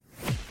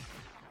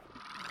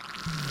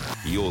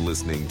You're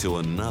listening to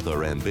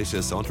another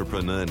ambitious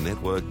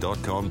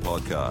Entrepreneurs.com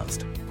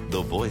podcast,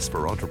 the voice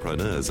for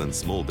entrepreneurs and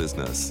small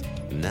business.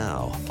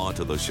 Now,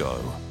 onto the show.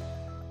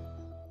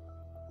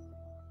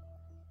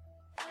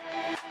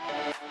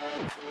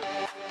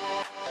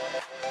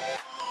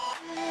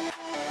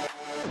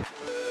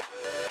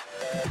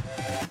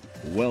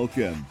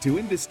 Welcome to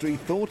Industry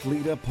Thought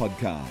Leader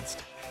Podcast.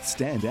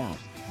 Stand out,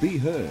 be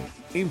heard,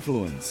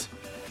 influence.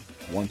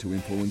 Want to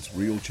influence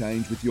real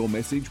change with your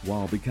message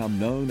while become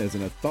known as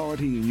an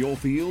authority in your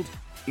field?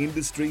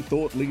 Industry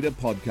Thought Leader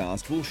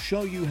Podcast will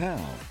show you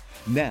how.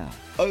 Now,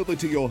 over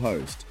to your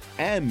host,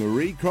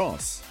 Anne-Marie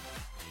Cross.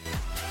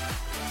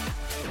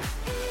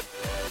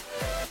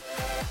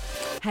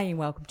 Hey, and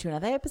welcome to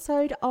another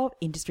episode of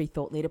Industry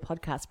Thought Leader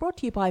Podcast, brought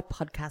to you by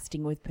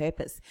Podcasting with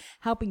Purpose,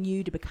 helping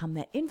you to become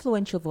that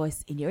influential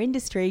voice in your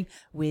industry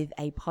with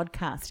a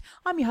podcast.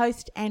 I'm your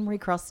host, Anne-Marie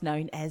Cross,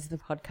 known as the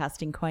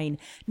Podcasting Queen.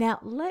 Now,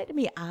 let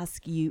me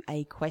ask you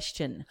a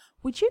question.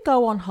 Would you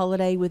go on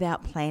holiday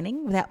without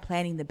planning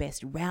the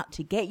best route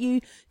to get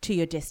you to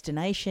your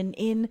destination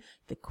in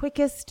the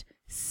quickest,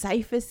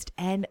 safest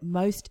and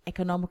most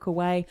economical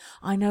way?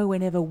 I know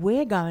whenever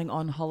we're going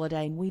on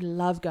holiday and we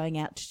love going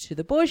out to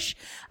the bush,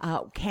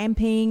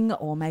 camping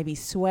or maybe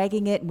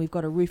swagging it, and we've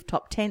got a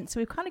rooftop tent. So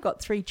we've kind of got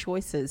three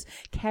choices: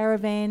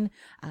 caravan,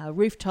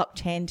 rooftop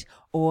tent,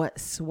 or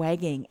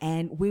swagging.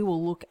 And we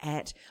will look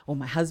at, or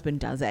my husband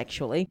does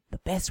actually, the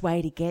best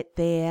way to get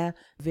there,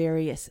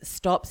 various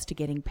stops to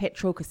getting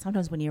petrol, because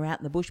sometimes when you're out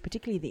in the bush,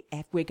 particularly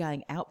if we're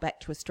going out back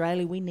to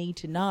Australia, we need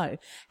to know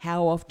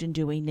how often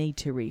do we need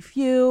to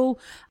refuel.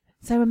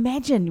 So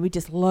imagine we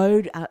just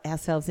load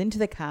ourselves into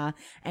the car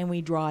and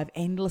we drive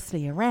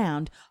endlessly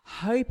around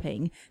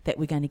hoping that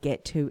we're going to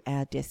get to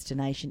our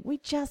destination. We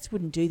just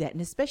wouldn't do that.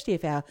 And especially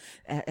if our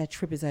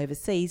trip is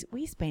overseas,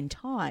 we spend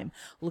time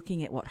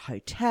looking at what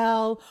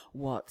hotel,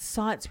 what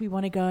sites we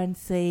want to go and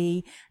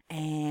see,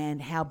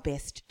 and how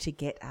best to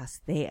get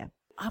us there.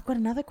 I've got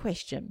another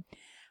question.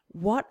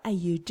 What are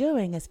you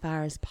doing as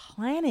far as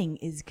planning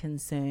is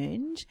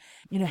concerned?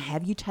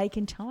 Have you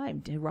taken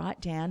time to write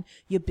down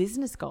your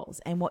business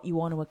goals and what you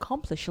want to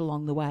accomplish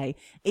along the way,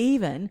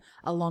 even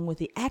along with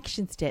the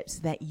action steps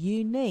that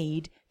you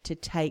need to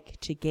take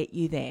to get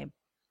you there?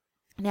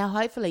 Now,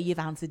 hopefully you've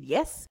answered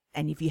yes.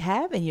 And if you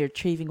have and you're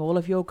achieving all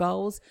of your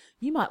goals,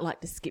 you might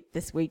like to skip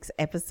this week's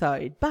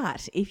episode.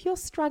 But if you're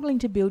struggling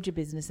to build your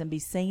business and be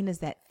seen as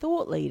that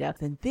thought leader,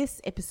 then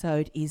this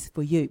episode is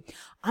for you.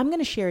 I'm going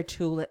to share a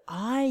tool that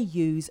I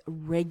use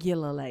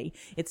regularly.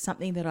 It's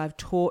something that I've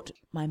taught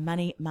my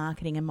money,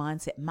 marketing and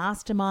mindset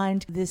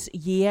mastermind this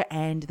year,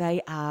 and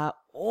they are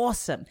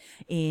awesome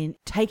in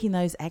taking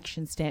those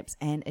action steps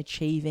and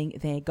achieving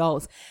their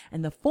goals.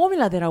 And the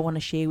formula that I want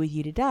to share with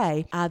you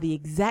today are the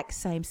exact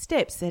same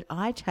steps that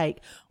I take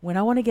when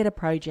I want to get a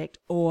project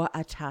or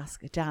a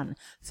task done,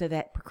 so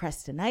that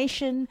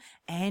procrastination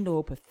and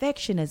or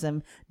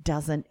perfectionism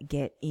doesn't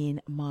get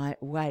in my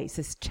way.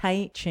 So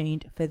stay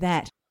tuned for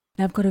that.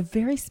 Now, I've got a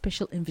very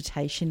special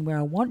invitation where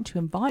I want to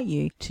invite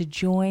you to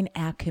join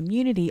our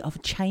community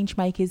of change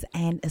makers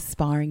and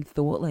aspiring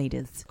thought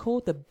leaders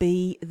called the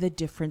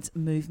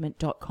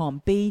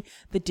BeTheDifferenceMovement.com.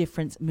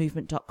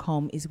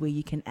 BeTheDifferenceMovement.com is where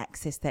you can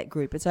access that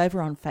group. It's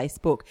over on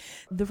Facebook.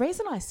 The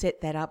reason I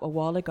set that up a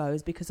while ago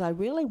is because I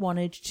really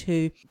wanted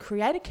to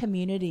create a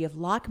community of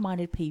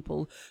like-minded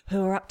people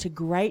who are up to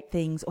great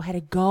things or had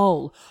a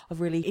goal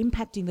of really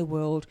impacting the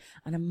world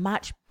on a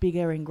much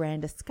bigger and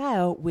grander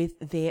scale with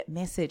their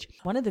message.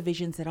 One of the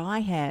visions that I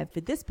have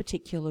for this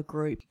particular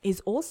group is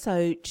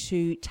also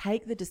to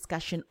take the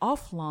discussion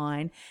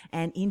offline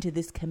and into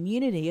this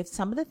community of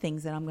some of the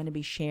things that I'm going to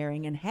be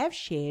sharing and have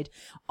shared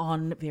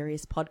on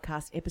various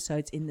podcast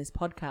episodes in this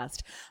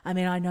podcast. I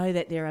mean, I know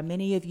that there are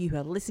many of you who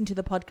have listened to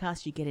the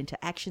podcast, you get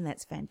into action,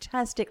 that's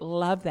fantastic,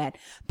 love that,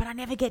 but I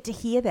never get to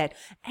hear that.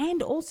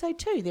 And also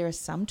too, there are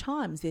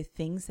sometimes there are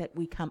things that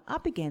we come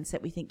up against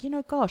that we think,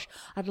 gosh,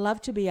 I'd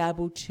love to be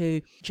able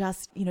to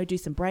just, do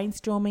some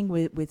brainstorming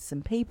with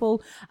some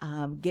people,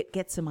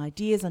 get some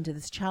ideas onto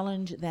this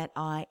challenge that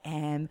I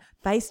am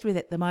faced with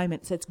at the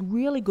moment. So it's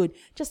really good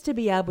just to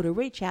be able to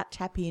reach out,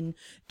 tap in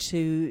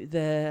to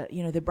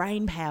the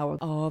brain power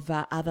of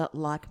other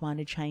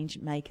like-minded change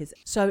makers.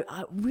 So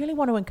I really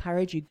want to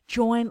encourage you,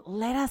 join,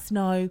 let us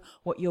know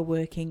what you're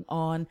working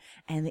on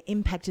and the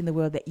impact in the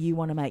world that you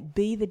want to make.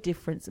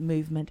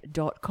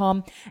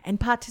 BeTheDifferenceMovement.com and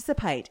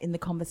participate in the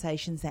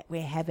conversations that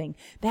we're having.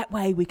 That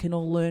way we can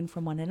all learn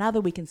from one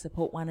another, we can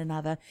support one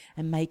another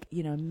and make,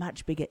 a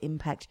much bigger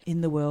impact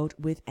in the world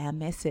with our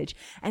message.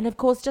 And of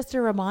course, just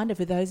a reminder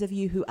for those of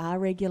you who are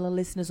regular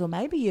listeners, or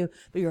maybe you're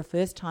a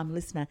first time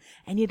listener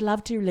and you'd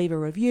love to leave a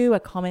review, a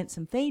comment,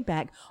 some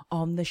feedback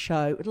on the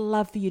show. I'd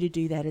love for you to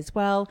do that as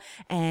well.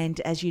 And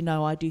as you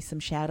know, I do some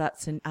shout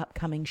outs in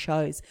upcoming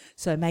shows.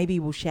 So maybe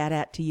we'll shout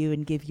out to you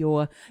and give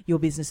your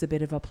business a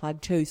bit of a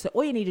plug too. So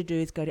all you need to do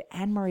is go to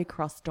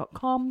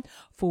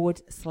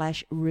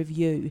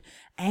annemariecross.com/review.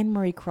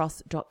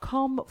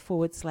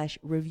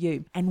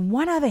 annemariecross.com/review. And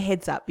one other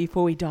heads up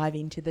before we dive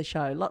into the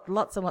show.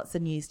 Lots and lots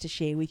of news to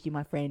share with you,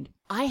 my friend.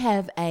 I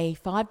have a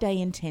 5-day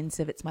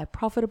intensive. It's my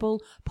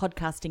profitable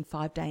podcasting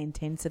 5-day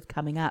intensive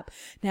coming up.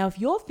 Now, if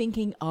you're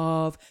thinking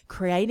of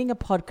creating a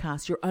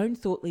podcast, your own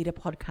thought leader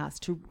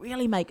podcast, to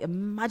really make a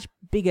much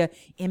bigger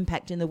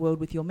impact in the world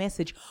with your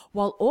message,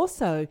 while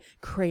also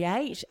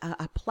create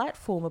a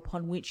platform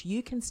upon which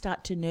you can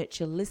start to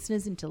nurture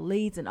listeners into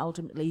leads and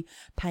ultimately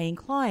paying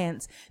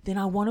clients, then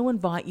I want to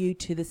invite you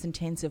to this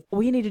intensive.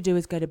 All you need to do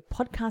is go to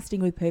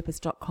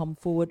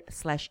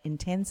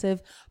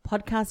podcastingwithpurpose.com/intensive,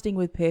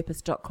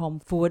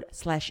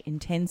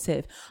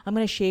 podcastingwithpurpose.com/intensive. I'm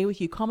going to share with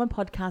you common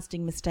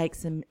podcasting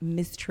mistakes and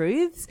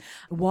mistruths,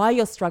 why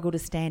you'll struggle to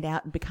stand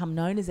out and become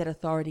known as that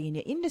authority in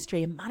your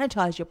industry and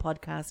monetize your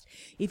podcast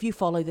if you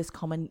follow this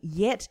common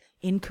yet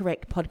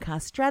incorrect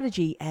podcast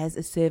strategy as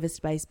a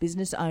service-based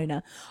business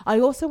owner. I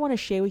also want to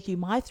share with you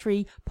my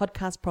 3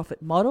 podcast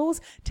profit models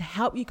to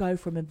help you go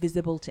from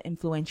invisible to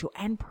influential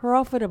and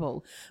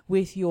profitable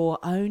with your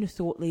own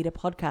thought leader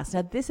podcast.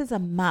 Now, this is a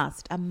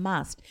must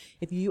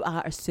if you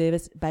are a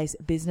service-based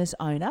business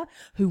owner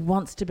who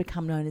wants to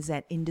become known as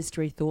that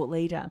industry thought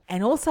leader.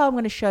 And also I'm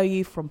going to show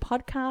you from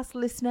podcast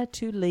listener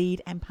to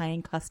lead and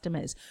paying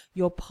customers,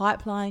 your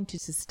pipeline to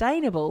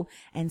sustainable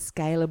and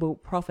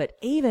scalable profit,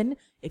 even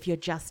if you're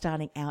just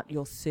starting out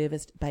your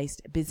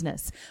service-based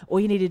business. All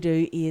you need to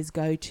do is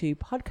go to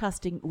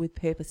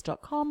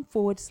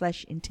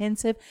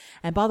podcastingwithpurpose.com/intensive.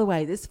 And by the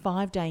way, this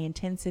 5-day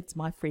intensive is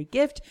my free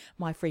gift,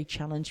 my free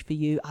challenge for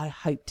you. I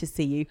hope to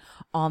see you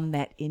on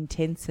that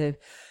intensive.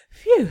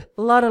 Phew,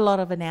 a lot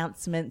of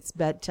announcements,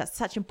 but just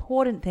such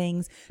important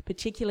things,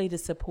 particularly to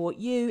support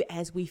you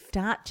as we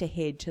start to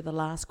head to the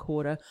last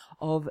quarter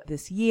of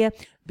this year,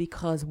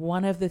 because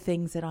one of the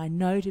things that I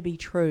know to be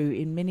true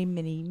in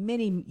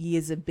many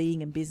years of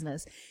being in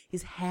business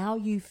is how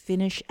you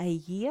finish a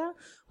year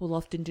will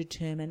often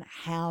determine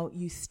how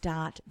you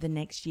start the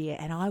next year.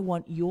 And I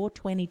want your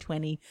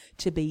 2020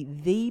 to be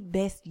the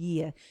best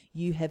year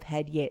you have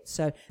had yet.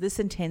 So this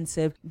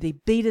intensive, the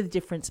Beat of the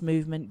Difference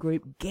movement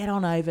group, get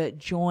on over,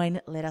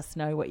 join, let us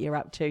know what you're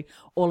up to.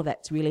 All of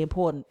that's really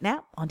important.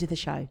 Now, onto the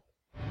show.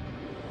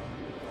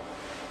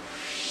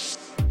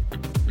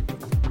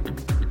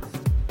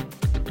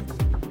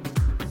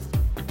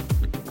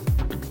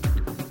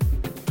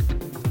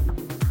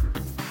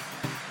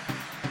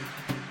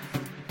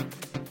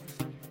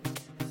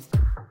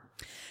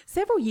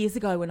 Several years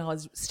ago, when I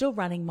was still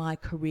running my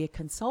career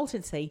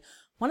consultancy,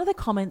 one of the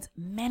comments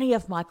many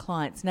of my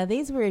clients, now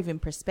these were even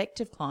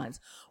prospective clients,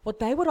 what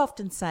they would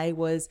often say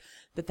was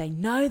that they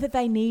know that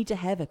they need to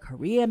have a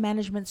career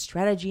management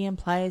strategy in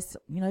place,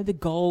 the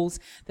goals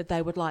that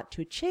they would like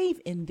to achieve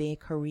in their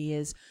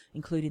careers,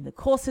 including the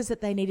courses that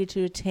they needed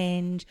to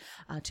attend,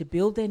 to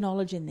build their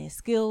knowledge and their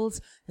skills,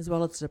 as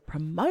well as the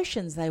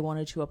promotions they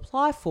wanted to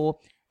apply for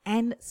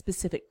and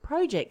specific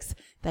projects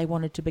they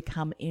wanted to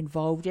become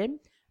involved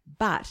in.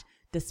 But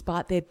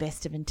despite their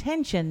best of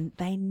intention,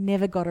 they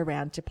never got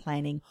around to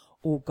planning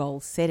or goal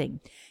setting.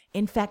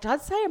 In fact,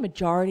 I'd say a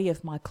majority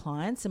of my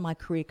clients in my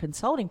career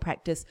consulting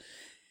practice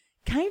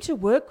came to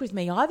work with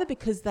me either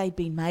because they'd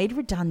been made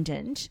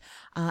redundant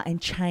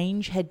and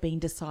change had been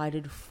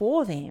decided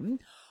for them,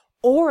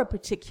 or a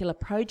particular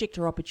project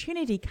or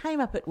opportunity came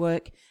up at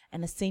work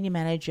and a senior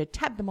manager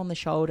tapped them on the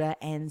shoulder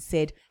and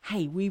said,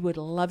 "Hey, we would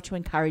love to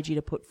encourage you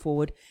to put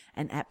forward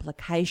an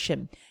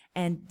application."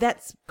 And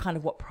that's kind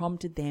of what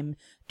prompted them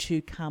to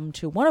come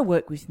to want to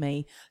work with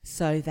me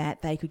so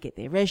that they could get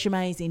their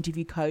resumes,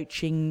 interview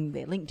coaching,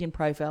 their LinkedIn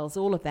profiles,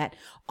 all of that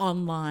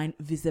online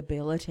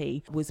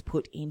visibility was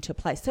put into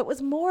place. So it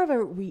was more of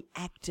a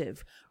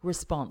reactive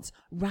response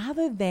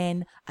rather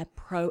than a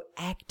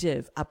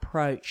proactive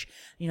approach.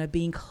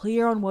 Being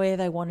clear on where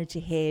they wanted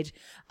to head,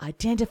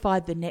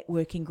 identified the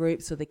networking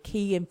groups or the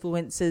key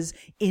influencers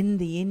in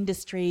the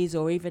industries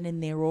or even in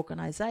their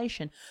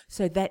organization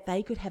so that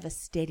they could have a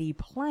steady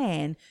plan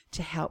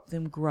to help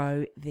them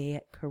grow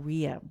their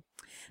career.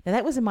 Now,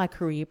 that was in my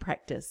career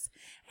practice.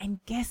 And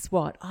guess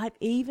what? I've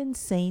even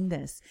seen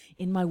this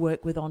in my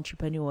work with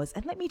entrepreneurs.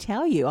 And let me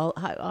tell you,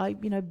 I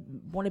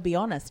want to be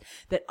honest,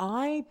 that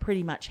I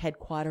pretty much had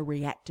quite a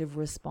reactive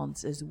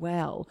response as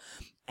well,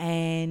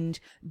 and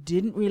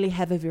didn't really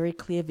have a very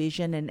clear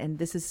vision. And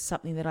this is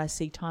something that I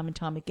see time and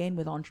time again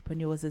with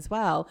entrepreneurs as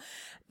well.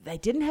 They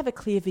didn't have a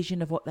clear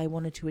vision of what they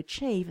wanted to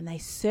achieve, and they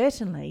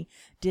certainly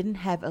didn't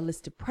have a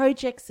list of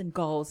projects and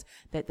goals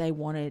that they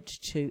wanted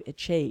to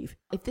achieve.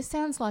 If this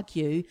sounds like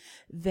you,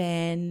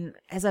 then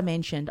as I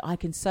mentioned, I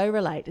can so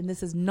relate. And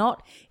this is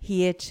not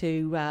here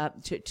to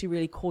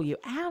really call you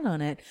out on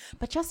it,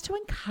 but just to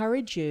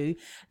encourage you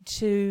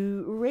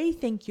to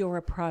rethink your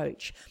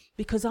approach.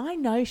 Because I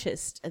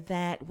noticed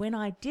that when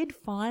I did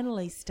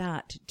finally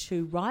start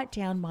to write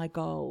down my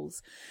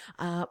goals,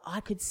 I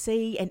could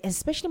see, and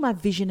especially my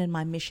vision and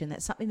my mission,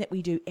 that's something that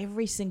we do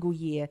every single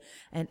year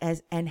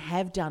and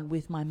have done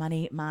with my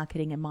money,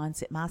 marketing and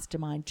mindset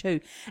mastermind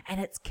too.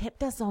 And it's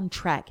kept us on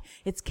track.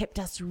 It's kept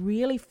us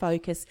really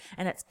focused,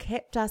 and it's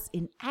kept us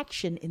in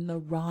action, in the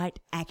right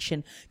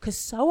action. Because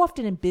so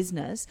often in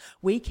business,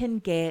 we can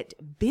get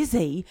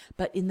busy,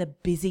 but in the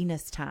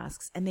busyness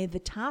tasks, and they're the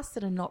tasks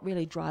that are not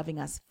really driving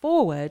us forward.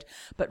 forward,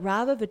 but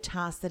rather the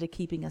tasks that are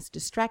keeping us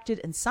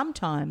distracted and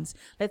sometimes,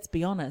 let's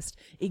be honest,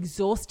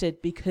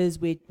 exhausted because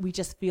we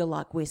just feel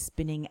like we're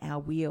spinning our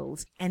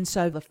wheels. And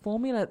so the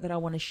formula that I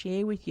want to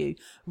share with you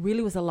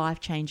really was a life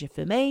changer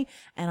for me,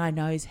 and I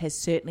know has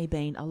certainly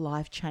been a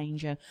life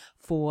changer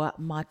for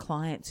my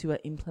clients who are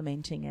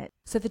implementing it.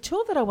 So the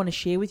tool that I want to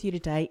share with you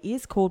today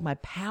is called my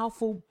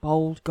Powerful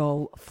Bold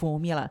Goal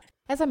Formula.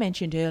 As I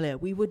mentioned earlier,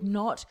 we would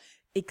not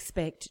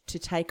expect to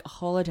take a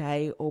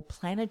holiday or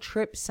plan a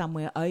trip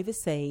somewhere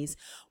overseas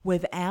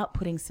without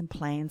putting some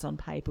plans on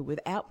paper,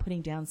 without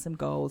putting down some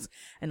goals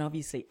and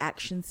obviously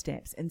action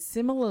steps. And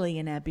similarly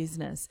in our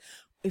business,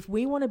 if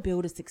we want to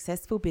build a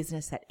successful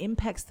business that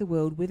impacts the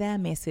world with our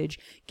message,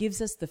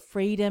 gives us the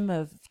freedom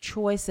of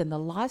choice and the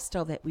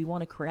lifestyle that we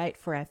want to create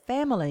for our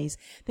families,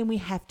 then we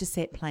have to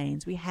set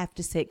plans. We have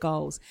to set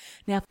goals.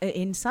 Now,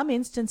 in some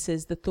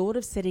instances, the thought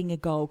of setting a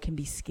goal can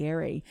be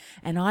scary.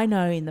 And I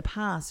know in the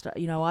past,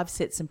 I've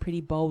set some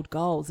pretty bold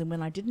goals. And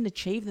when I didn't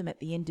achieve them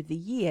at the end of the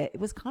year, it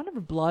was kind of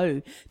a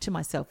blow to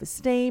my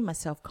self-esteem, my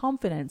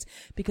self-confidence,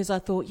 because I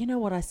thought, you know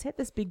what, I set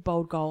this big,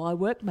 bold goal. I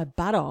worked my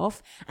butt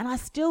off and I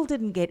still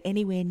didn't get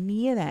anywhere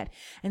near that.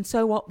 And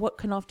so what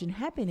can often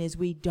happen is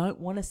we don't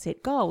want to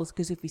set goals,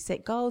 because if we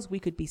set goals, we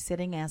could be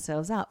setting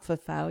ourselves up for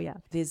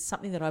failure. There's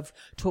something that I've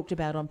talked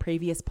about on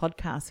previous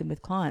podcasts and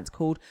with clients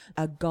called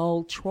a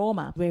goal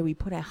trauma, where we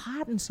put our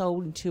heart and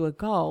soul into a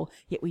goal,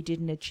 yet we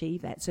didn't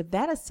achieve that. So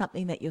that is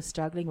something that you're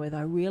struggling with.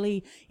 I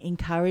really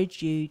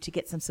encourage you to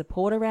get some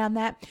support around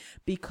that,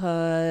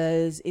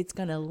 because it's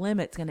going to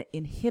limit, it's going to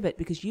inhibit,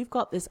 because you've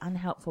got this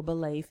unhelpful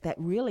belief that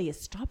really is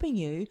stopping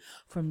you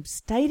from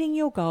stating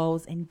your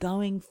goals and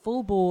going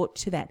full bore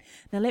to that.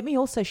 Now, let me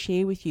also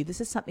share with you, this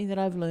is something that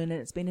I've learned,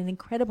 and it's been an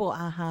incredible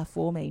aha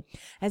for me.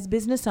 As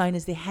business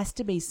owners, there has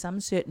to be some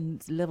certain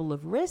level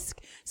of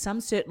risk,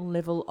 some certain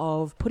level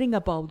of putting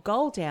a bold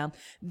goal down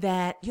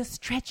that you're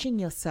stretching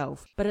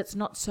yourself, but it's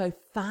not so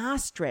far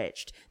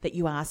stretched that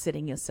you are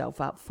setting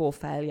yourself up for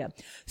failure.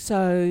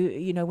 So,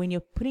 when you're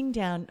putting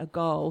down a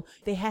goal,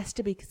 there has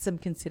to be some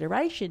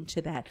consideration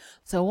to that.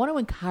 So I want to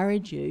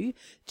encourage you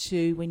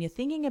to, when you're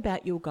thinking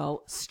about your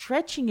goal,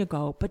 stretching your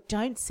goal, but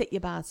don't set your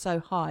bar so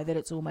high that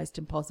it's almost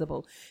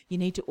impossible. You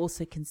need to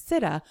also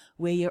consider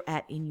where you're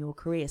at in your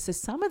career. So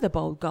some of the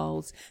bold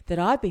goals that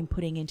I've been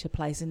putting into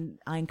place, and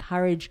I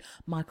encourage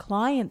my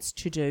clients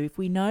to do, if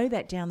we know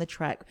that down the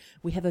track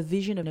we have a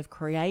vision of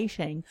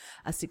creating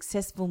a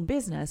successful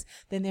business,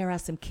 then there are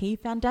some key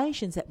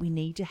foundations that we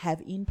need to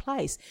have in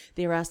place.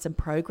 There are some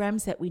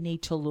programs that we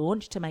need to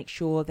launch to make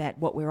sure that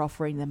what we're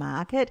offering the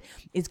market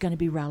is going to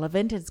be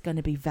relevant, it's going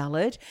to be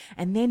valid.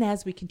 And then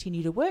as we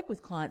continue to work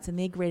with clients and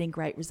they're getting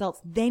great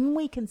results, then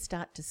we can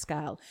start to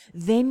scale.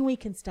 Then we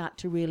can start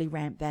to really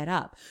ramp that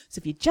up. So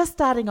if you're just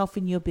starting off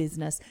in your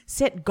business,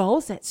 set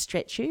goals that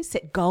stretch you,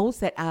 set goals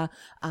that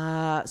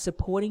are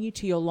supporting you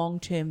to your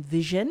long-term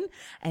vision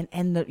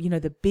and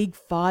the big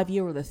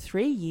 5-year or the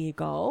 3-year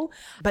goal.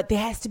 But there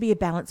has to be a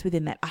balance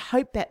within that. I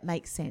hope that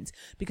makes sense,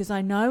 because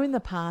I know in the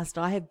past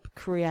I have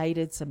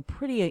created some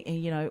pretty,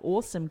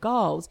 awesome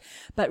goals,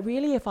 but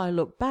really if I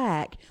look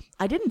back,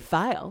 I didn't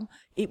fail.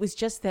 It was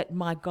just that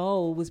my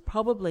goal was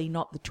probably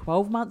not the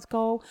 12-month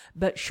goal,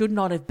 but should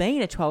not have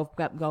been a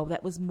 12-month goal.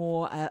 That was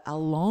more a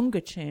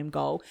longer-term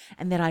goal,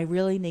 and that I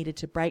really needed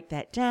to break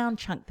that down,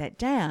 chunk that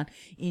down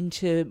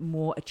into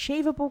more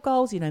achievable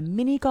goals,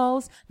 mini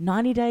goals,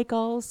 90-day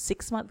goals,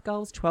 6-month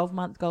goals,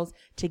 12-month goals,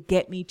 to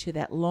get me to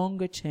that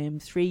longer-term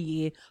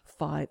 3-year,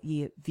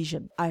 5-year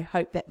vision. I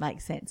hope that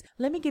makes sense.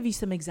 Let me give you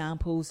some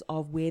examples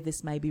of where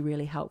this may be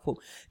really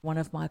helpful. One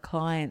of my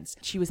clients,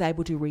 she was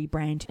able to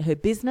rebrand her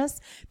business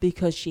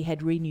because she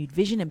had renewed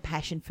vision and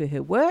passion for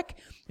her work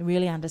and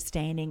really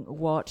understanding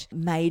what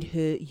made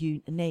her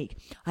unique.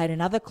 I had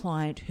another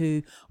client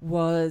who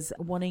was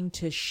wanting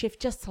to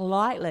shift just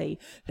slightly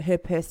her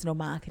personal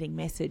marketing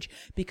message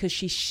because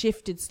she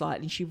shifted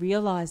slightly. She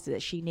realized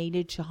that she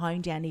needed to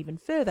hone down even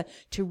further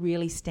to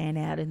really stand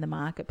out in the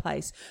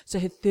marketplace. So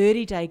her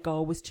 30-day goal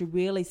was to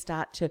really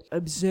start to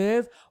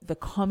observe the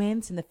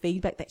comments and the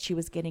feedback that she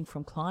was getting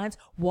from clients.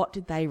 What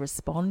did they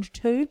respond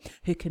to?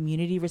 Her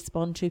community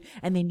respond to?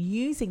 And then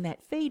using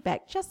that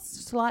feedback,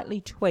 just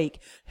slightly tweak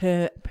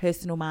her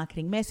personal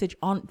marketing message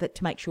on that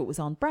to make sure it was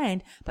on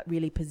brand, but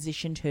really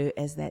positioned her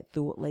as that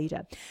thought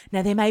leader.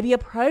 Now, there may be a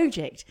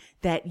project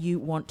that you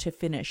want to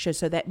finish.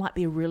 So that might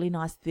be a really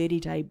nice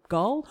 30-day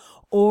goal,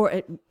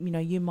 or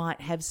you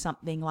might have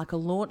something like a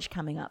launch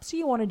coming up. So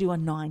you want to do a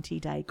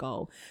 90-day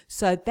goal.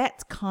 So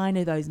that's kind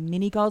of those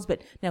mini goals.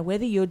 But now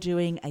whether you're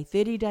doing a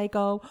 30-day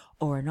goal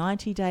or a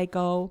 90-day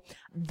goal,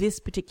 this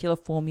particular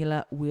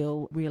formula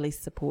will really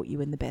support you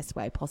in the best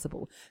way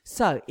possible.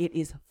 So it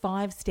is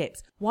 5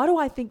 steps. Why do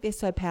I think they're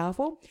so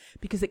powerful?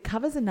 Because it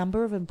covers a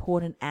number of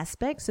important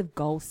aspects of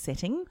goal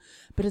setting,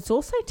 but it's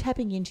also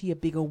tapping into your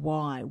bigger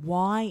why.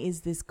 Why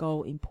is this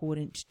goal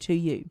important to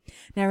you?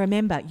 Now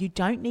remember, you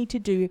don't need to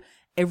do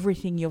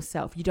everything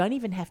yourself. You don't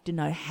even have to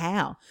know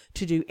how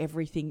to do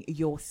everything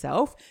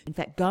yourself. In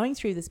fact, going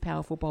through this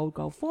powerful bold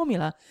goal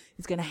formula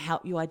is going to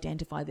help you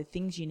identify the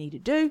things you need to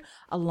do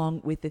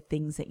along with the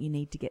things that you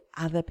need to get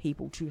other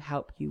people to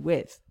help you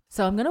with.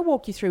 So I'm going to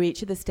walk you through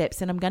each of the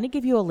steps, and I'm going to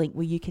give you a link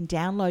where you can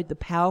download the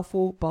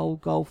powerful bold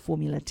goal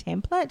formula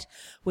template,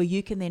 where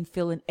you can then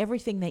fill in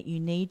everything that you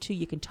need to.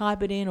 You can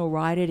type it in or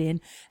write it in,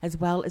 as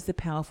well as the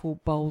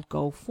powerful bold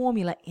goal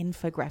formula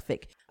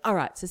infographic. All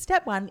right, so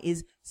step 1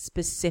 is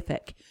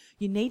specific.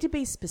 You need to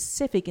be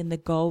specific in the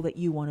goal that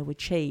you want to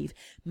achieve.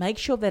 Make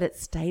sure that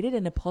it's stated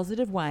in a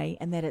positive way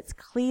and that it's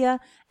clear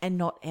and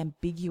not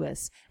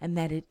ambiguous, and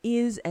that it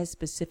is as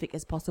specific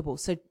as possible.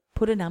 So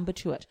put a number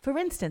to it. For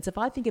instance, if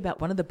I think about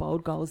one of the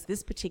bold goals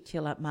this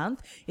particular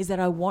month is that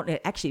I want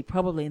it, actually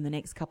probably in the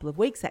next couple of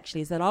weeks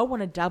actually, is that I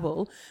want to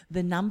double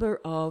the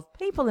number of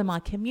people in my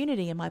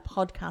community in my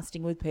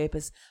Podcasting with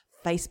Purpose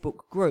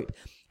Facebook group.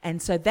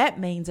 And so that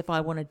means if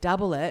I want to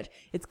double it,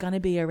 it's going to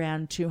be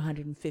around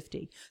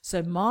 250.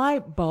 So my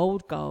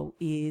bold goal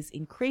is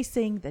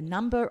increasing the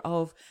number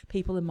of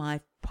people in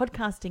my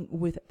Podcasting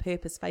with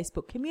Purpose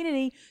Facebook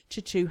community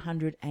to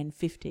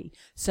 250.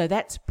 So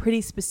that's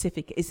pretty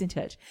specific, isn't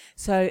it?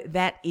 So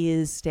that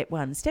is step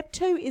 1. Step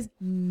 2 is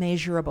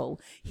measurable.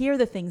 Here are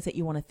the things that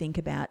you want to think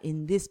about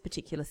in this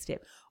particular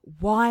step.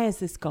 Why is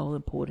this goal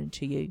important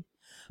to you?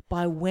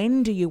 By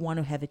when do you want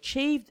to have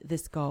achieved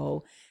this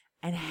goal?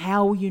 And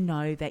how will you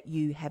know that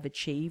you have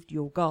achieved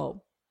your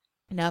goal?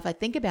 Now, if I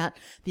think about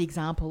the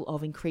example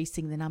of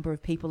increasing the number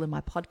of people in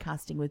my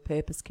Podcasting with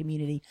Purpose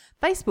community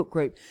Facebook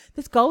group,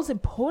 this goal is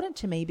important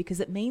to me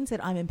because it means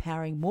that I'm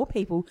empowering more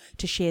people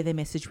to share their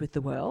message with the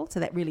world. So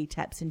that really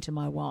taps into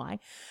my why.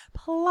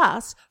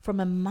 Plus, from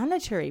a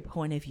monetary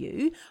point of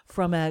view,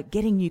 from a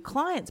getting new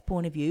clients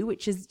point of view,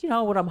 which is,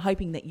 what I'm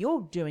hoping that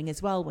you're doing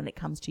as well when it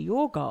comes to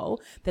your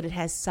goal, that it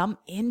has some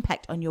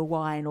impact on your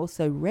why and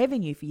also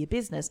revenue for your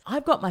business.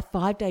 I've got my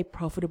 5-day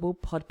profitable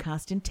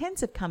podcast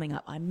intensive coming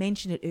up. I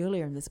mentioned it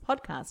earlier in this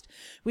podcast,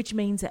 which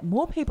means that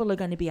more people are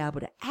going to be able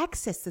to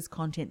access this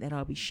content that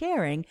I'll be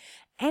sharing.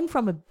 And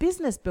from a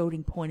business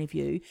building point of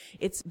view,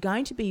 it's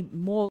going to be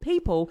more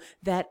people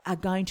that are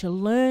going to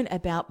learn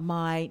about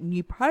my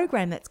new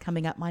program that's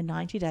coming up, my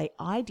 90-day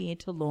idea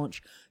to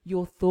launch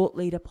your Thought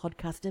Leader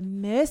Podcast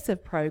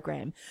immersive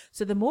program.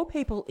 So the more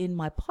people in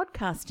my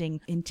podcasting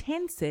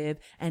intensive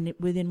and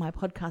within my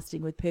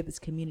Podcasting with Purpose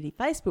community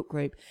Facebook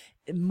group,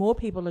 more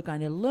people are going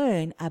to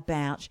learn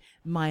about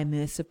my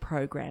immersive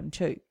program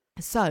too.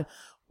 So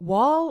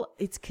while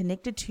it's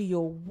connected to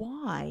your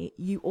why,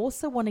 you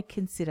also want to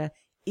consider,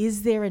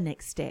 is there a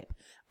next step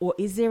or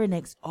is there a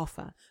next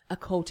offer, a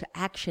call to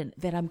action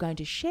that I'm going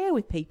to share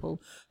with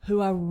people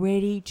who are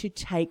ready to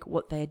take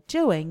what they're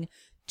doing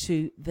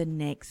to the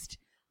next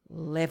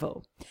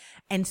level?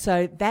 And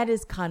so that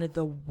is kind of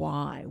the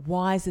why.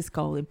 Why is this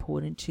goal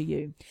important to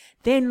you?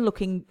 Then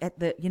looking at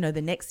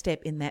the next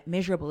step in that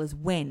measurable is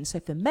when.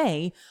 So for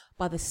me,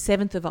 by the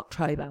 7th of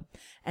October.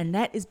 And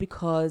that is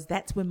because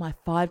that's when my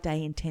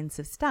 5-day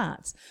intensive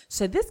starts.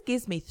 So this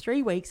gives me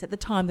 3 weeks at the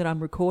time that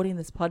I'm recording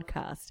this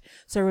podcast.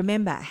 So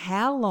remember,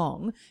 how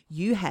long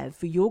you have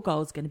for your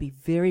goal is going to be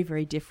very,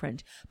 very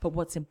different. But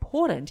what's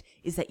important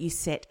is that you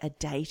set a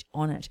date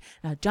on it.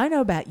 Now, I don't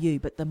know about you,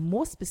 but the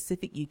more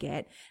specific you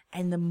get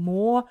and the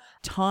more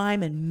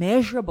time and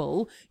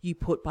measurable you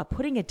put by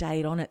putting a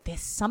date on it, there's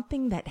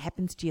something that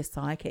happens to your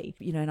psyche.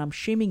 And I'm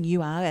assuming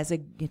you are, as a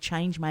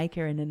change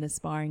maker and an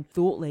aspiring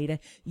thought leader,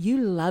 you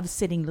love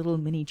setting little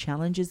mini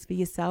challenges for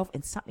yourself,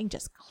 and something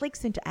just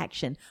clicks into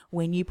action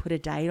when you put a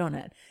date on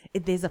it.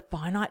 There's a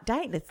finite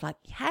date and it's like,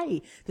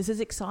 hey, this is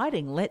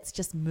exciting. Let's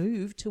just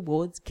move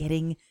towards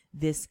getting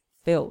this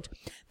filled.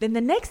 Then the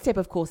next step,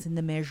 of course, in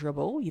the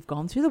measurable, you've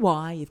gone through the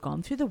why, you've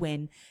gone through the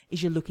when,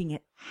 is you're looking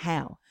at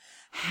how.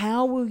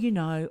 How will you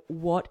know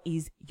what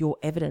is your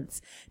evidence?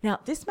 Now,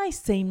 this may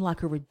seem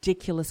like a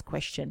ridiculous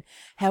question.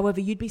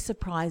 However, you'd be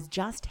surprised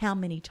just how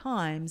many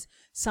times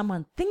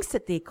someone thinks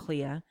that they're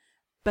clear,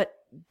 but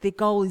their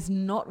goal is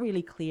not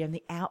really clear and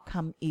the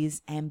outcome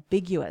is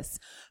ambiguous.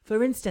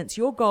 For instance,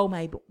 your goal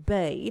may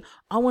be,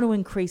 I want to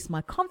increase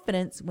my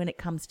confidence when it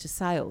comes to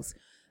sales.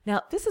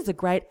 Now, this is a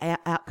great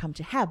outcome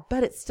to have,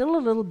 but it's still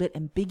a little bit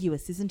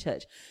ambiguous, isn't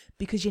it?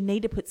 Because you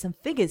need to put some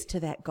figures to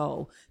that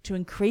goal to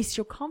increase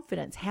your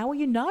confidence. How will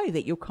you know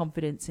that your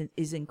confidence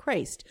is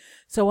increased?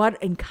 So I'd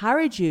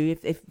encourage you,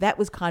 if that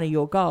was kind of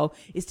your goal,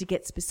 is to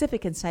get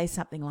specific and say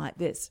something like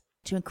this.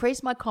 To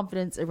increase my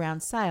confidence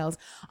around sales,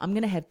 I'm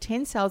going to have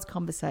 10 sales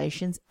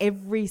conversations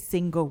every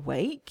single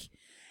week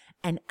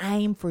and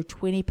aim for a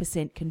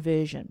 20%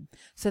 conversion.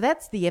 So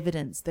that's the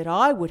evidence that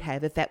I would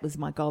have if that was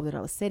my goal that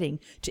I was setting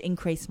to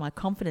increase my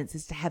confidence,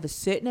 is to have a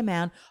certain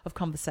amount of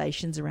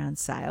conversations around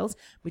sales,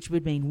 which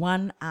would mean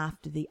one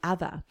after the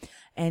other.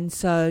 And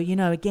so,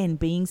 again,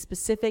 being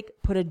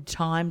specific, put a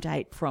time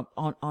date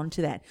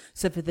onto that.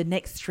 So for the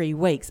next 3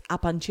 weeks,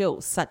 up until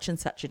such and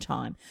such a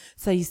time.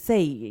 So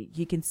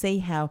you can see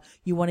how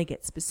you want to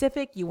get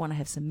specific. You want to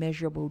have some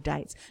measurable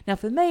dates. Now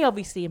for me,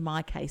 obviously in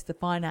my case, the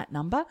finite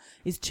number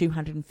is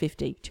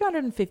 250.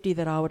 250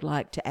 that I would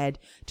like to add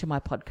to my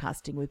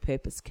Podcasting with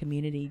Purpose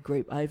community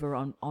group over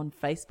on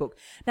Facebook.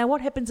 Now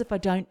what happens if I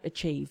don't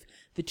achieve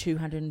the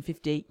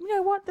 250? You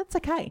know what? That's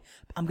okay.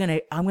 I'm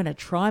gonna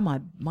try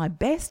my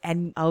best,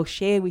 and I'll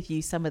share with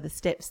you some of the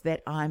steps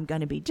that I'm going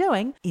to be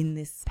doing in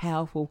this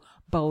powerful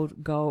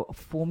bold goal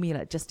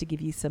formula, just to give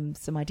you some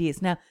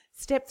ideas. Now,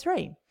 step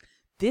 3.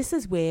 This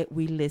is where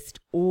we list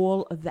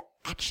all of the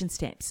action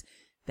steps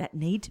that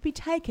need to be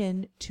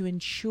taken to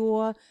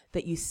ensure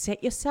that you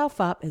set yourself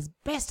up as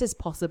best as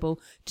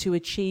possible to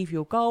achieve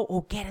your goal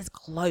or get as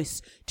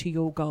close to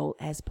your goal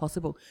as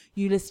possible.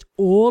 You list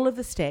all of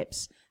the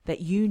steps that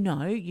you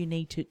know you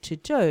need to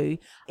do,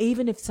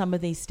 even if some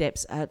of these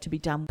steps are to be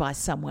done by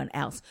someone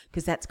else,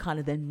 because that's kind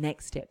of the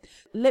next step.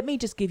 Let me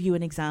just give you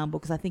an example,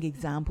 because I think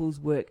examples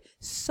work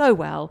so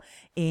well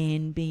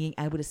in being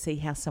able to see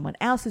how someone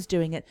else is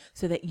doing it,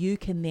 so that you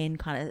can then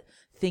kind of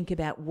think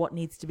about what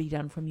needs to be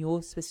done from your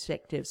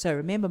perspective. So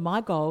remember, my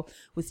goal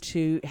was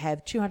to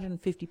have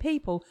 250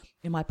 people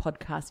in my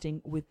Podcasting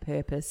with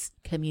Purpose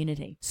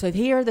community. So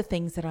here are the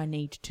things that I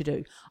need to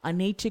do. I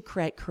need to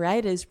create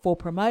creators for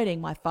promoting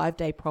my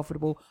 5-day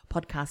profitable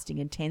podcasting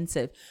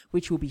intensive,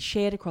 which will be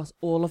shared across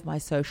all of my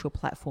social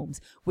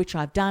platforms, which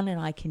I've done and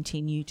I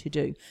continue to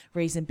do.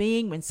 Reason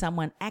being, when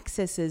someone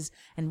accesses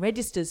and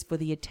registers for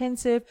the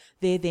intensive,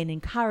 they're then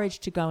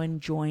encouraged to go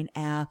and join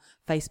our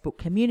Facebook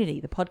community,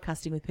 the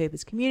Podcasting with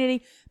Purpose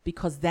community,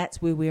 because that's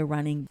where we're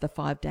running the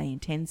 5-day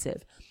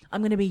intensive.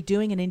 I'm going to be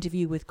doing an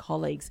interview with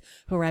colleagues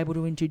who are able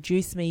to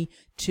introduce me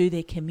to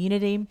their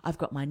community. I've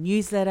got my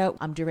newsletter.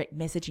 I'm direct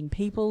messaging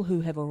people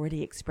who have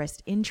already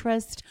expressed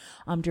interest.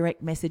 I'm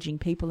direct messaging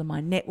people in my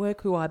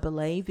network who I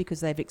believe, because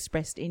they've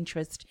expressed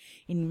interest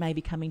in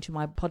maybe coming to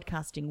my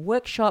podcasting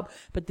workshop,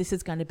 but this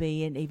is going to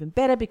be an even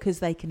better because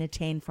they can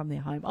attend from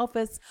their home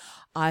office.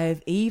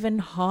 I've even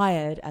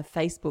hired a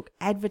Facebook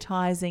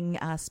advertising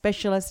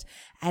specialist,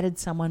 added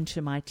someone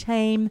to my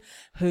team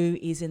who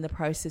is in the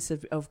process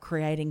of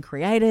creating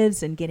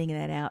creatives and getting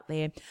that out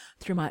there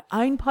through my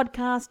own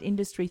podcast,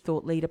 Industry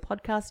Thought Leader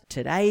Podcast.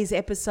 Today's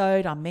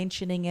episode, I'm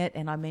mentioning it,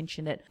 and I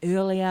mentioned it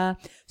earlier.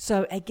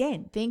 So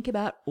again, think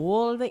about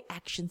all of the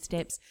action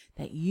steps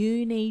that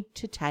you need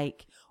to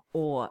take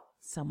or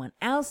someone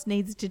else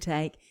needs to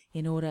take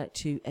in order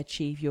to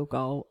achieve your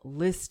goal.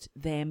 List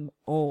them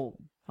all.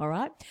 All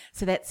right.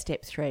 So that's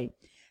step 3.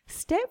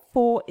 Step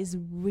 4 is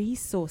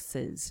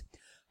resources.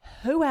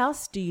 Who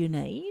else do you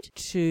need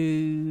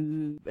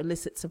to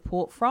elicit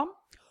support from?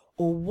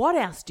 Or what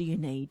else do you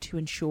need to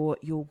ensure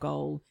your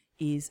goal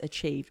is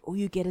achieved or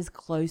you get as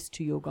close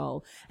to your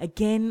goal?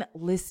 Again,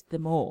 list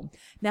them all.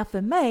 Now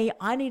for me,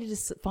 I needed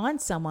to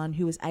find someone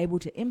who was able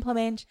to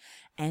implement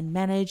and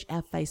manage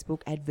our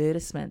Facebook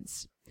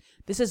advertisements.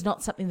 This is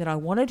not something that I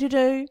wanted to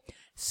do.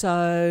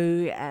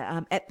 So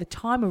at the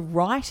time of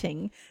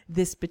writing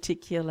this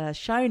particular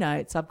show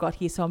notes I've got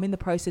here, so I'm in the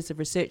process of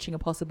researching a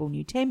possible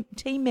new team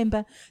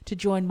member to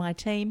join my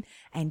team.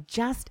 And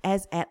just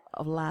as at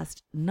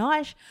last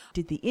night,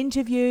 did the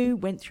interview,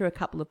 went through a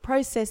couple of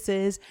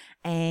processes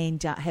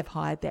and have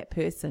hired that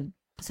person.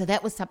 So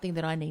that was something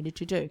that I needed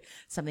to do.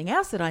 Something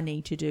else that I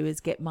need to do is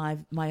get my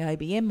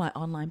OBM, my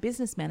online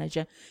business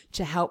manager,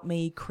 to help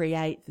me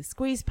create the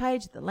squeeze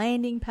page, the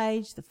landing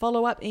page, the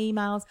follow-up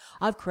emails.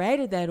 I've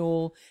created that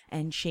all,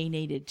 and she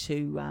needed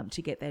to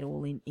get that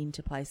all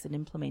into place and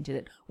implemented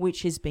it,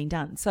 which has been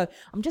done. So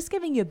I'm just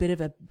giving you a bit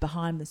of a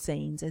behind the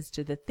scenes as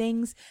to the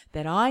things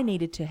that I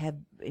needed to have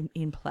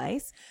in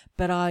place,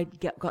 but I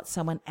got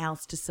someone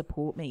else to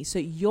support me. So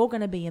you're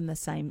going to be in the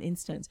same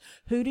instance.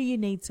 Who do you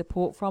need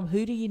support from?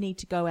 Who do you need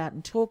to go out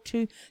and talk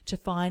to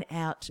find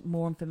out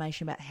more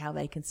information about how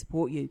they can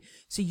support you?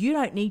 So you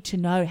don't need to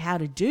know how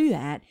to do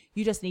that.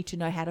 You just need to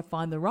know how to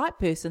find the right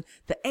person,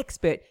 the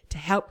expert, to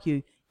help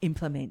you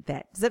implement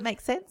that. Does that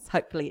make sense?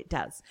 Hopefully it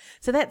does.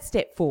 So that's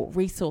step 4,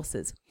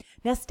 resources.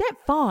 Now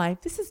step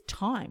 5, this is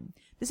time.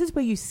 This is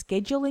where you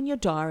schedule in your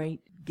diary,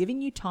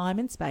 giving you time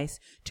and space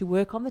to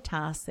work on the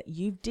tasks that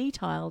you've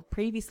detailed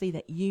previously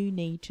that you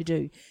need to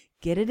do.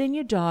 Get it in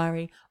your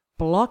diary,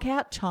 block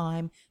out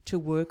time to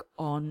work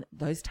on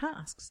those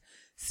tasks.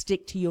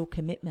 Stick to your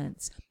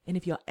commitments. And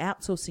if you're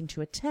outsourcing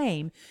to a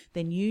team,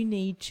 then you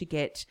need to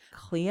get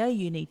clear.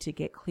 You need to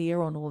get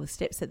clear on all the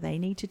steps that they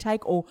need to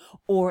take,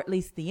 or at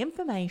least the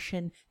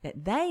information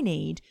that they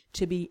need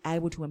to be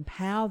able to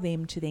empower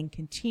them to then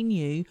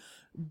continue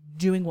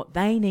doing what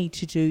they need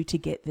to do to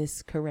get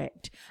this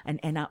correct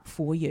and up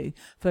for you.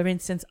 For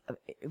instance,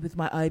 with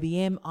my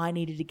OBM, I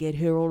needed to get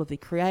her all of the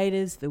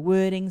creators, the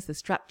wordings, the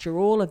structure,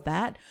 all of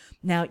that.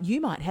 Now, you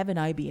might have an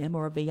OBM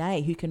or a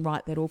VA who can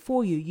write that all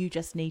for you. You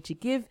just need to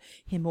give give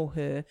him or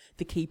her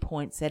the key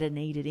points that are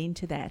needed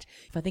into that.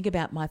 If I think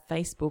about my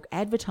Facebook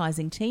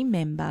advertising team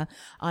member,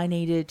 I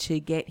needed to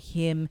get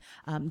him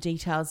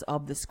details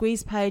of the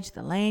squeeze page,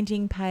 the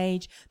landing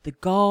page, the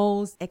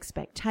goals,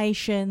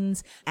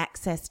 expectations,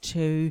 access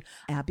to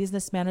our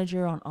business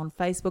manager on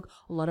Facebook,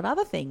 a lot of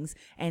other things.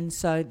 And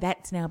so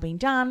that's now been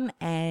done.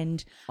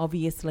 And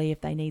obviously,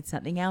 if they need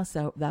something else,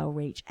 they'll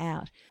reach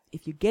out.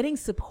 If you're getting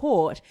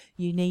support,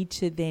 you need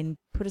to then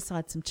put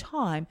aside some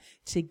time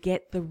to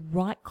get the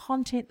right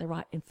content, the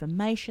right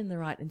information, the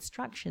right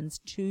instructions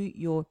to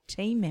your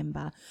team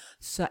member.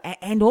 So,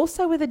 and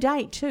also with a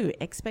date too,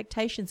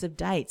 expectations of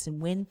dates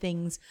and when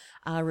things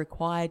are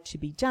required to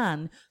be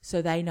done,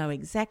 so they know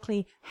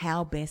exactly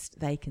how best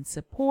they can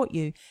support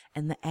you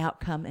and the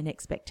outcome and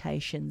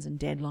expectations and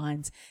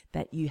deadlines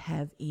that you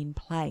have in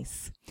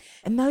place.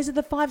 And those are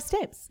the 5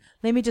 steps.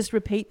 Let me just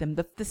repeat them.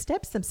 The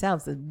steps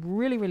themselves are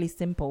really, really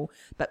simple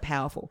but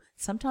powerful.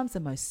 Sometimes the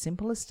most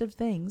simplest of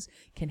things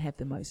can have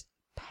the most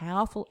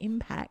powerful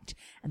impact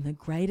and the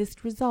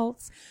greatest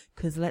results,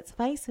 because let's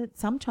face it,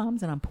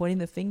 sometimes, and I'm pointing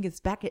the fingers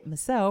back at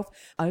myself,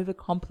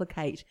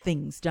 overcomplicate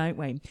things, don't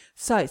we?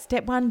 So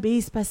step 1,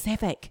 be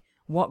specific.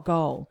 What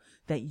goal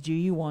that do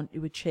you want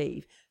to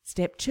achieve?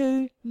 Step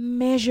 2,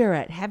 measure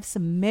it. Have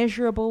some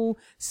measurable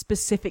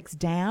specifics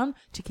down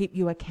to keep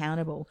you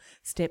accountable.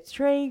 Step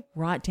 3,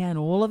 write down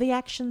all of the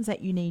actions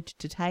that you need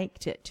to take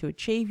to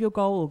achieve your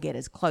goal or get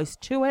as close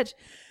to it.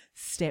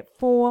 Step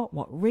 4,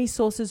 what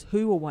resources,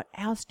 who or what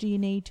else do you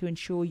need to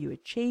ensure you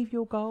achieve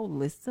your goal?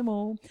 List them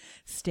all.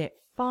 Step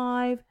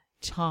 5,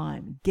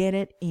 time. Get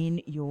it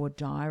in your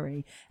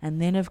diary.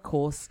 And then, of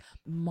course,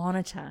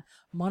 monitor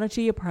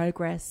your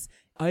progress.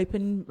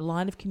 Open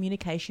line of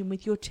communication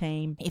with your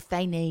team. If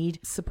they need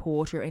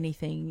support or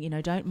anything,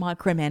 don't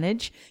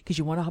micromanage, because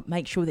you want to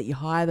make sure that you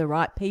hire the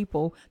right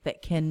people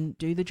that can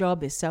do the job.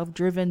 They're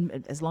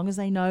self-driven as long as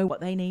they know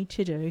what they need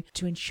to do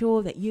to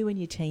ensure that you and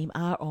your team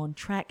are on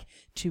track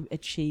to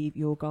achieve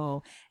your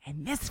goal.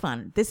 And this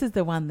is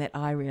the one that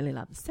I really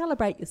love.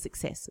 Celebrate your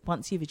success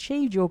once you've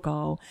achieved your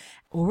goal,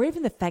 or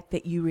even the fact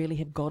that you really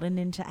have gotten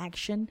into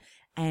action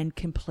and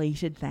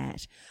completed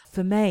that.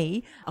 For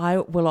me, I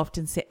will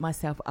often set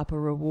myself up a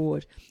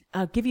reward.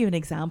 I'll give you an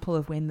example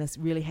of when this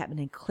really happened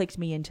and clicked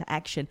me into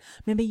action.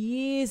 Remember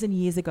years and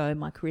years ago in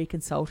my career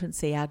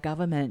consultancy, our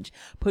government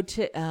put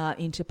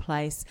into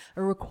place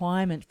a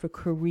requirement for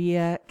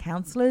career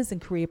counsellors and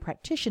career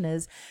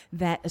practitioners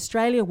that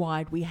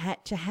Australia-wide we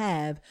had to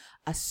have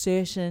a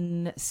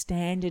certain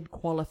standard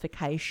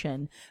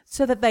qualification,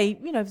 so that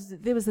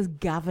there was this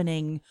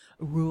governing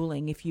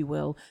ruling, if you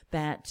will,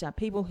 that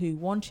people who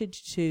wanted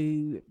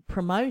to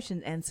promote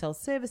and sell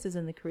services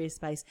in the career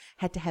space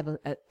had to have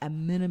a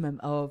minimum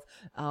of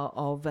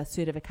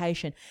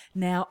certification.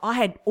 Now, I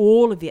had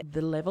all of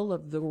the level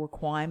of the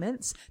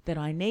requirements that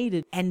I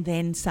needed and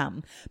then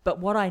some. But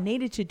what I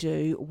needed to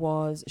do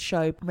was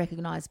show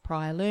recognised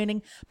prior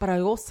learning, but I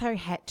also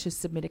had to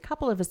submit a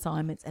couple of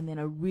assignments and then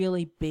a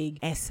really big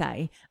essay.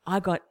 I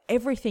got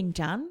everything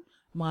done.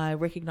 My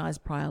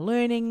recognised prior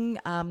learning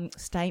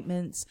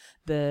statements,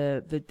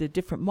 the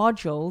different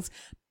modules,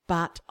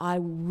 but I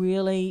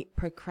really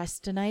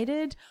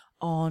procrastinated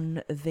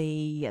on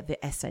the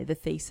essay, the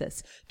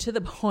thesis, to the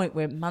point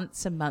where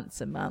months and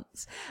months and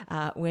months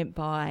went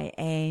by,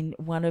 and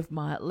one of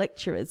my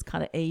lecturers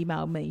kind of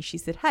emailed me. She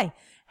said, "Hey,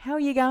 how are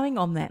you going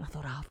on that?" I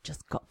thought, I've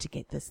just got to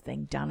get this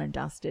thing done and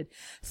dusted.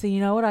 So you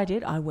know what I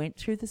did? I went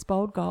through this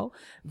bold goal,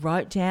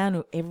 wrote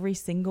down every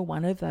single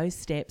one of those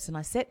steps, and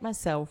I set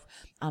myself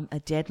a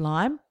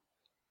deadline.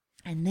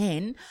 And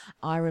then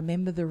I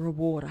remember the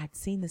reward. I'd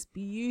seen this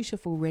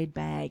beautiful red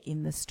bag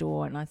in the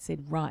store, and I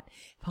said, right,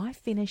 if I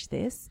finish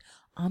this,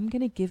 I'm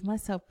going to give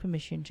myself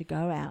permission to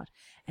go out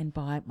and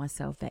buy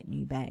myself that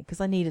new bag,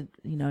 because I needed,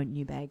 a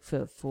new bag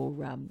for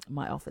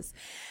my office.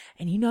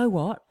 And you know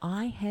what?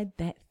 I had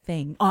that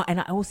thing. Oh, and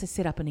I also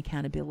set up an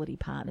accountability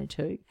partner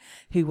too,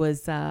 who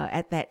was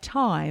at that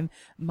time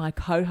my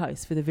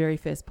co-host for the very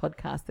first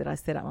podcast that I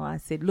set up. And I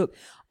said, look,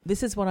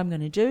 this is what I'm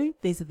going to do.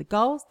 These are the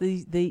goals.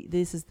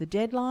 This is the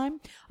deadline.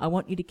 I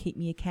want you to keep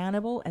me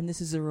accountable, and this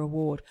is a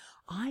reward.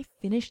 I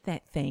finished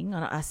that thing,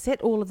 and I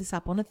set all of this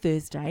up on a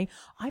Thursday.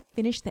 I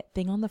finished that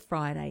thing on the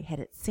Friday, had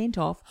it sent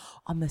off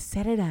on the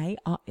Saturday.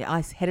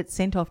 I had it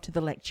sent off to the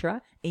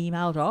lecturer,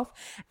 emailed off,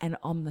 and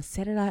on the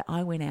Saturday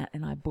I went out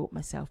and I bought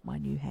myself my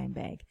new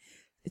handbag.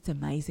 It's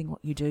amazing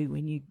what you do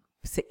when you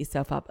set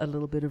yourself up a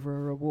little bit of a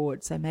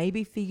reward. So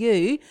maybe for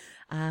you,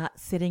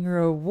 setting a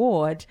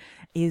reward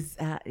is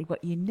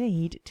what you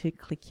need to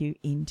click you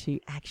into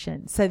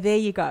action. So there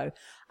you go.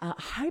 I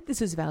hope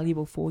this was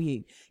valuable for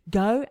you.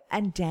 Go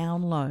and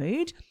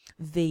download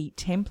the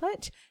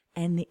template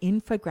and the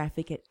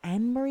infographic at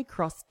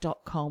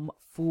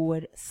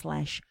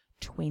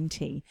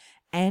annemariecross.com/20.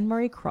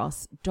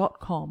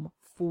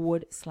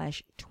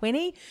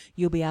 annemariecross.com/20.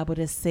 You'll be able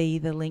to see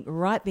the link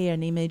right there,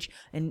 an image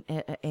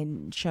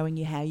and showing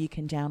you how you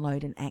can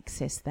download and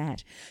access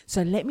that.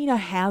 So let me know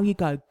how you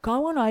go.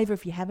 Go on over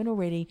if you haven't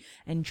already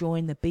and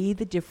join the Be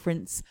the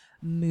Difference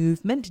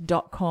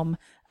movement.com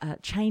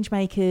change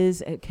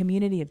makers, a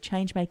community of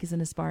change makers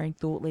and aspiring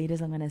thought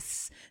leaders. I'm going to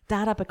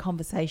start up a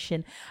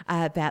conversation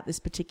about this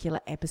particular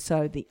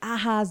episode, the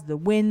ahas, the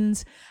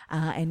wins,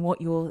 and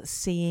what you're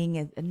seeing,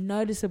 a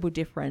noticeable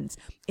difference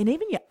in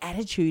even your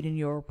attitude and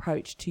your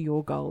approach to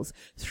your goals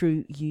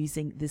through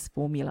using this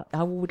formula.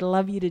 I would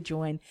love you to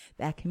join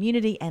our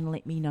community and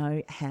let me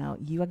know how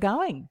you are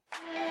going.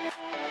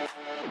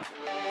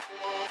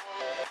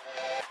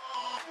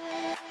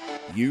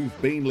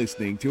 You've been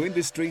listening to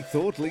Industry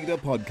Thought Leader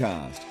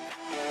Podcast.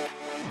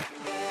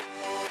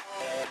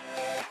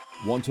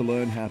 Want to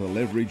learn how to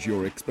leverage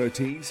your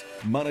expertise,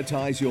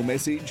 monetize your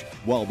message,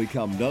 while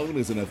become known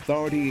as an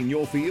authority in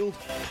your field?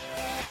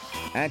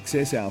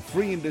 Access our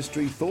free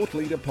Industry Thought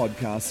Leader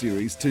podcast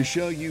series to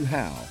show you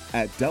how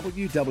at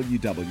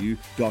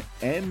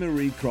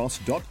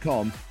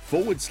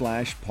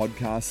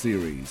www.annemariecross.com/podcast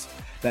series.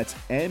 That's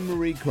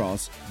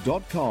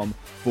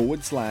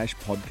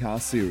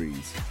annemariecross.com/podcast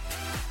series.